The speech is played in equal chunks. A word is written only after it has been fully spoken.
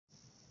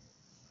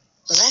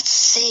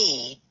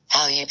see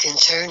how you can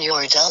turn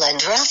your dull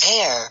and rough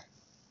hair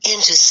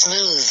into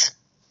smooth,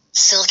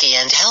 silky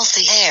and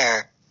healthy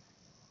hair.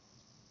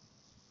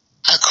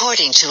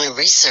 According to a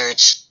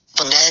research,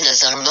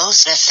 bananas are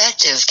most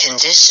effective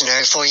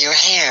conditioner for your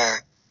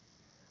hair.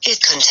 It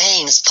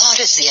contains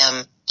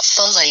potassium,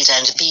 folate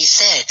and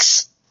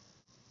B6.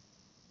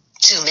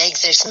 To make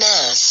this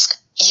mask,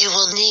 you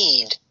will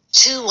need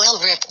 2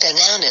 well-ripped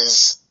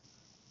bananas,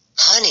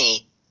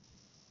 honey,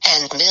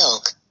 and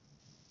milk.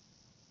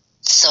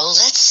 So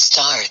let's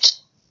start.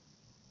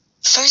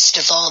 First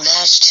of all,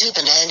 mash 2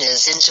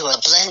 bananas into a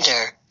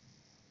blender.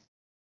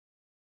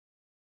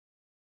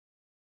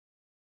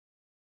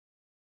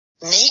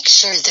 Make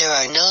sure there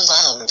are no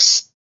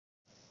lumps.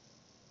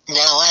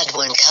 Now add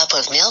 1 cup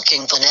of milk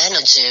and banana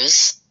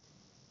juice.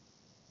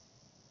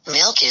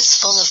 Milk is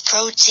full of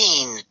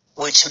protein,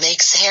 which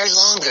makes hair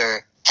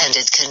longer, and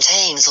it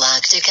contains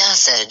lactic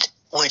acid,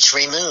 which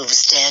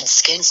removes dead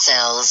skin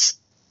cells.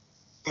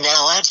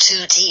 Now add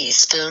 2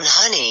 teaspoons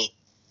honey.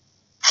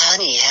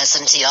 Honey has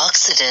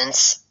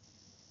antioxidants,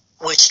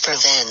 which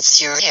prevents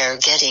your hair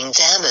getting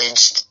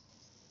damaged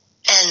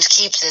and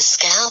keep the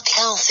scalp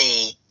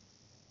healthy.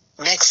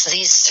 Mix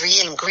these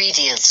 3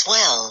 ingredients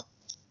well,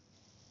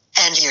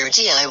 and your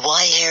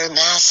DIY hair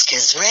mask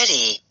is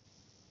ready.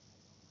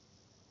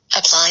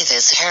 Apply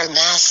this hair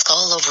mask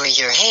all over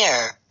your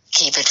hair,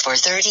 keep it for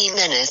 30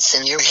 minutes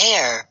in your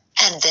hair,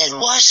 and then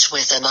wash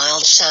with a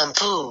mild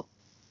shampoo.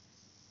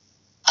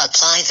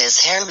 Apply this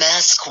hair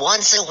mask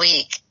once a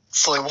week,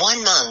 for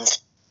 1 month,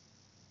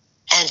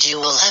 and you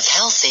will have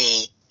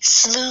healthy,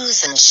 smooth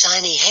and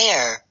shiny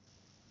hair.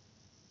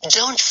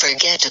 Don't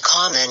forget to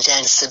comment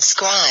and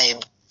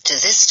subscribe to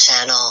this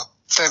channel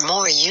for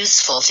more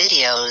useful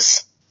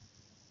videos.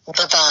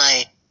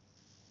 Bye-bye.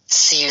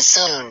 See you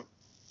soon.